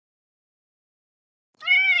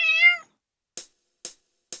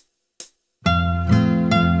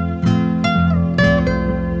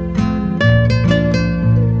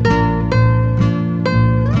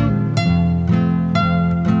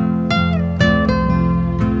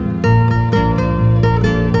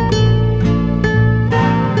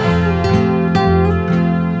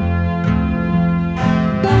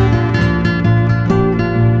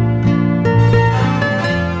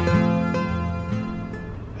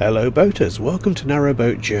Hello boaters, welcome to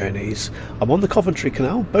Narrowboat Journeys. I'm on the Coventry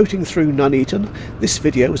Canal, boating through Nuneaton. This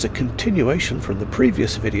video is a continuation from the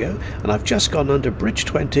previous video, and I've just gone under Bridge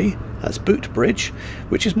 20, that's Boot Bridge,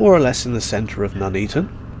 which is more or less in the centre of Nuneaton.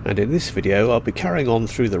 And in this video I'll be carrying on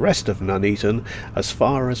through the rest of Nuneaton as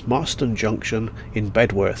far as Marston Junction in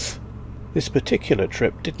Bedworth. This particular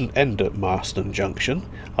trip didn't end at Marston Junction.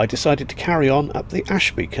 I decided to carry on up the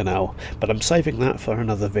Coventry Canal, but I'm saving that for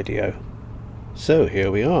another video. So here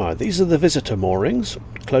we are. These are the visitor moorings,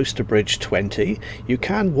 close to Bridge 20. You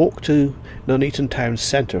can walk to Nuneaton town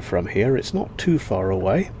centre from here, it's not too far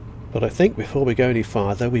away. But I think before we go any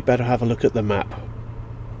farther we better have a look at the map.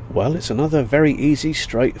 Well, it's another very easy,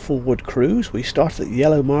 straightforward cruise. We start at the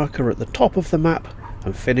yellow marker at the top of the map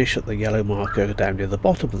and finish at the yellow marker down near the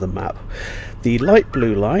bottom of the map. The light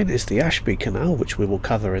blue line is the Coventry Canal, which we will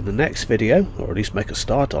cover in the next video, or at least make a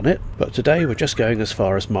start on it, but today we're just going as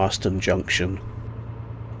far as Marston Junction.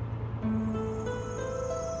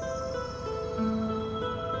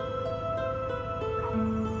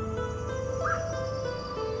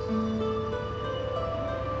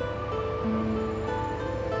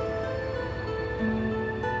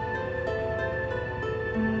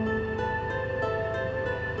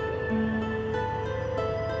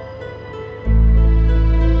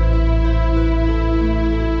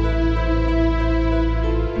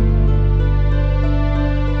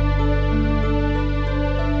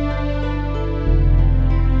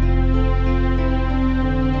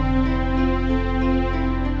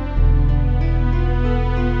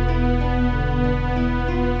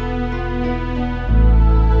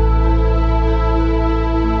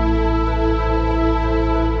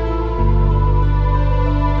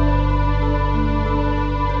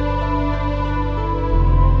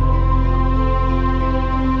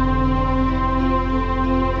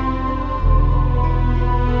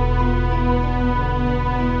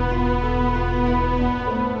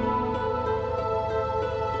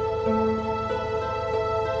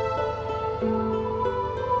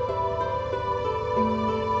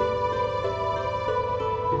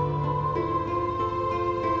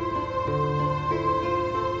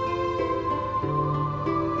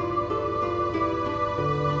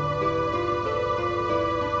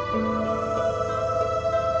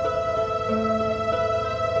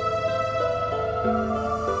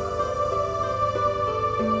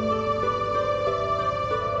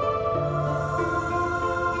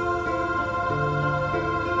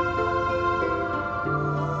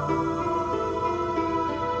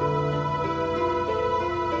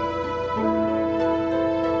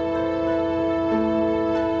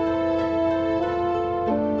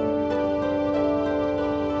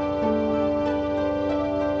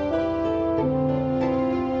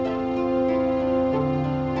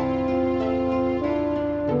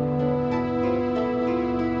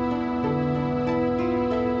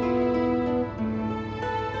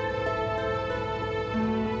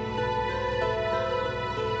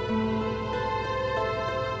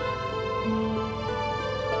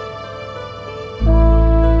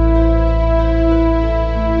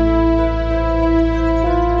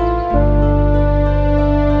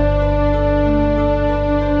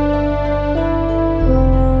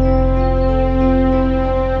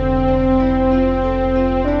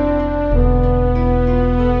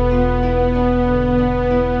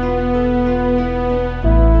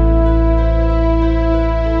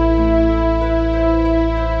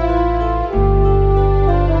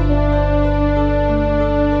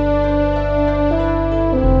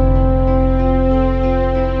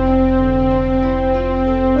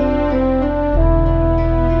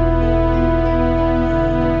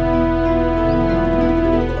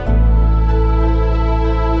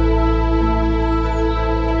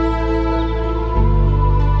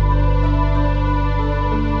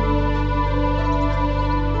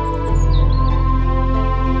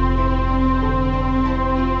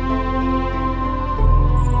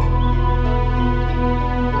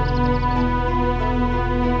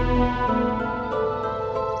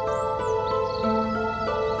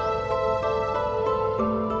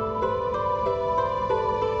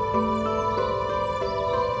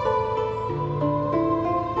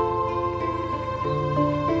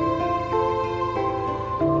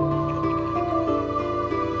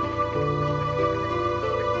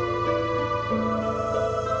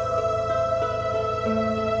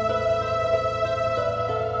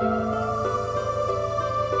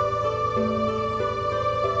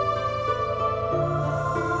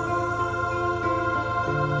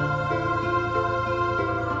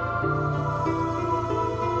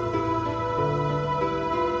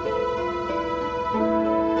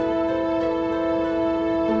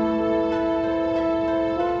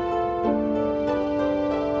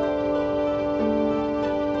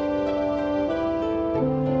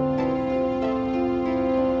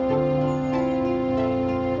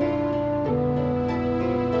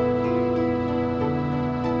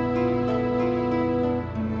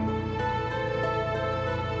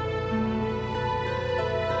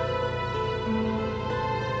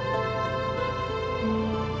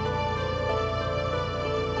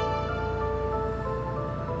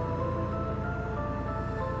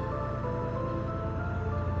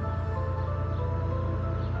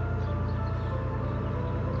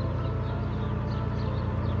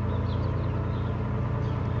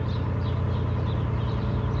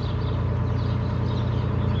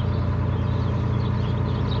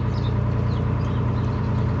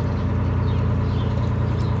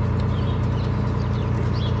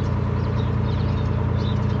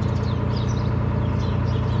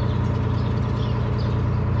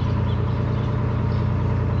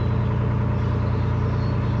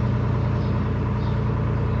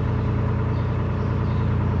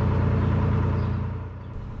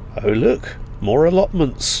 Oh look, more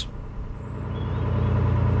allotments.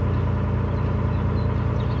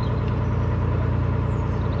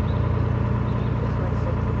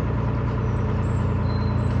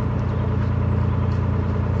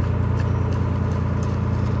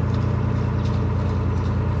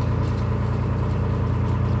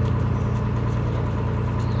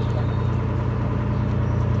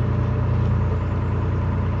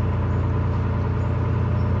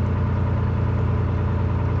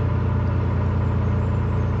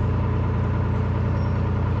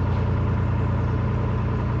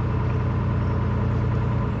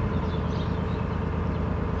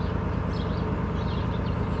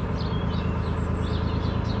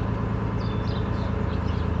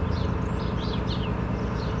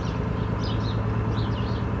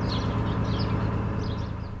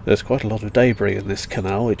 There's quite a lot of debris in this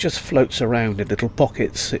canal. It just floats around in little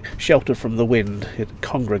pockets, sheltered from the wind. It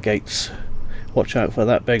congregates. Watch out for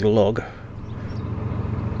that big log.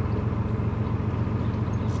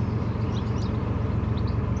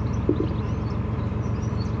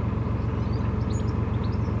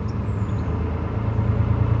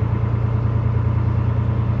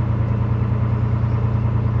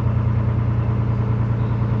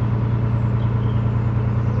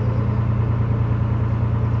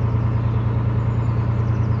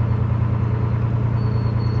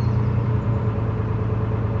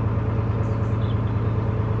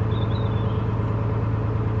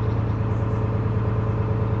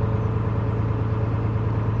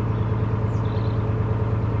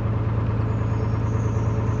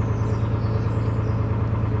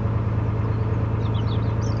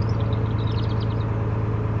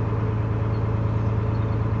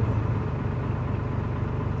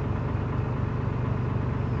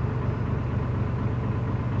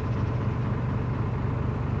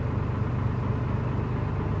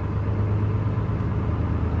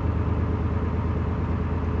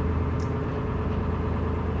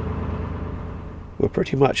 We're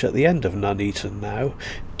pretty much at the end of Nuneaton now.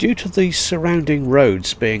 Due to the surrounding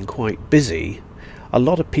roads being quite busy, a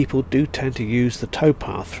lot of people do tend to use the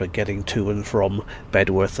towpath for getting to and from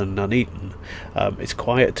Bedworth and Nuneaton. It's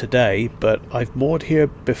quiet today, but I've moored here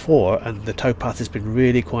before and the towpath has been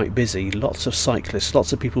really quite busy. Lots of cyclists,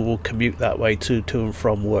 lots of people will commute that way to and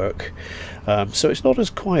from work. So it's not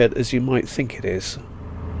as quiet as you might think it is.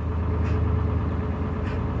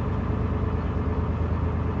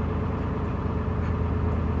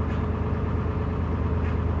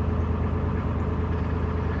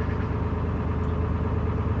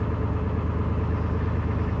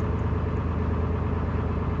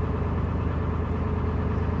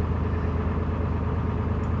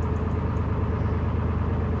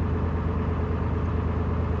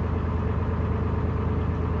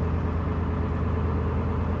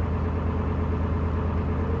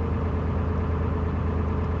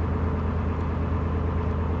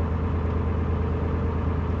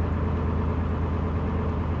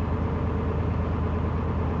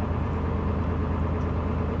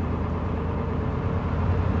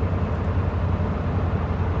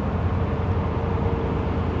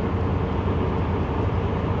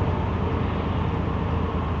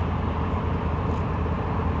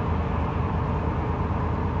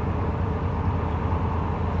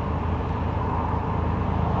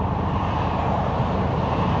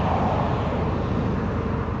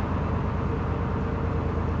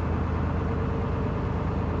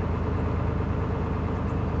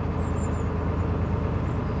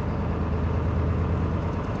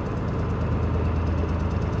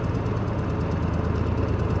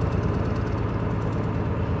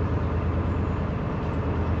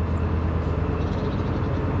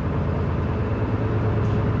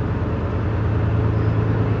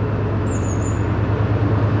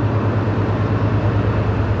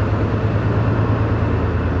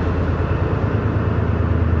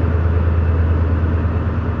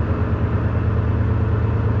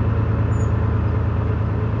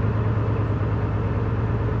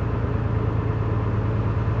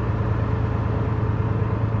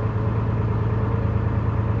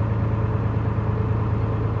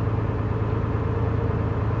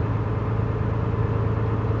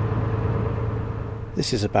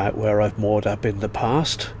 This is about where I've moored up in the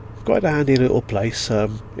past. Quite a handy little place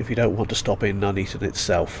if you don't want to stop in Nuneaton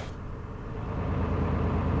itself.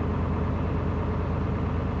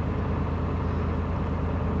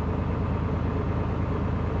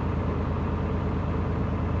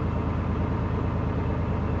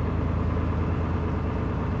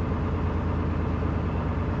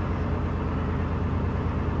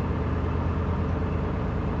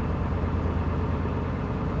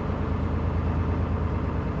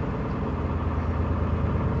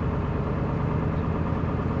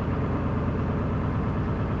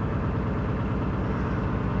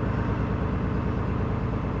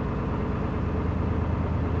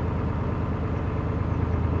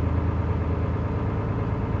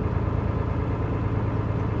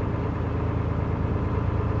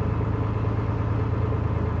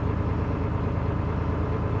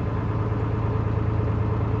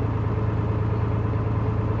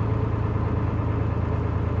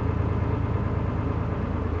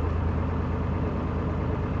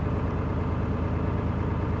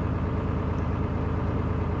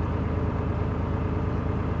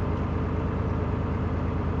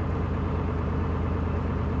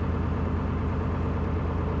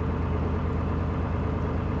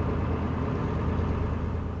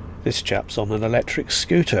 This chap's on an electric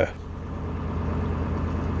scooter.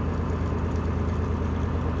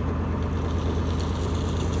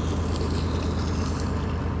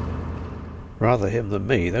 Rather him than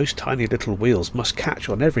me, those tiny little wheels must catch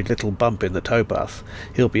on every little bump in the towpath.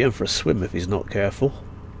 He'll be in for a swim if he's not careful.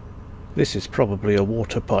 This is probably a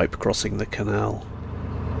water pipe crossing the canal.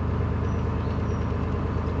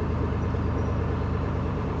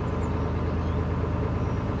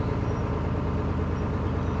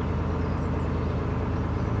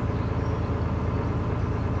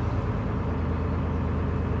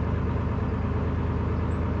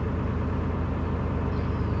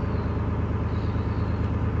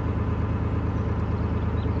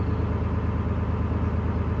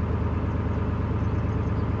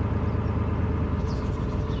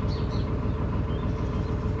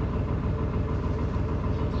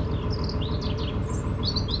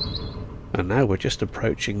 And now we're just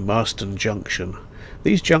approaching Marston Junction.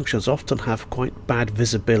 These junctions often have quite bad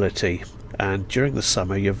visibility, and during the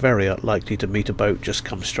summer you're very unlikely to meet a boat just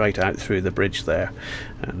come straight out through the bridge there,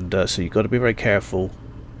 and so you've got to be very careful.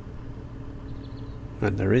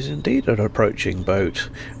 And there is indeed an approaching boat.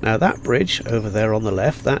 Now that bridge over there on the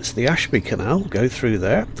left, that's the Ashby Canal, go through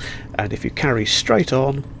there, and if you carry straight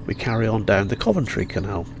on, we carry on down the Coventry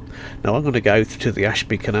Canal. Now I'm going to go to the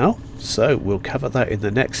Ashby Canal, so we'll cover that in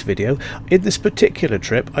the next video. In this particular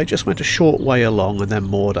trip I just went a short way along and then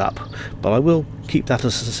moored up, but I will keep that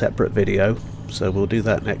as a separate video, so we'll do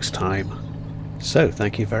that next time. So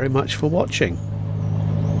thank you very much for watching.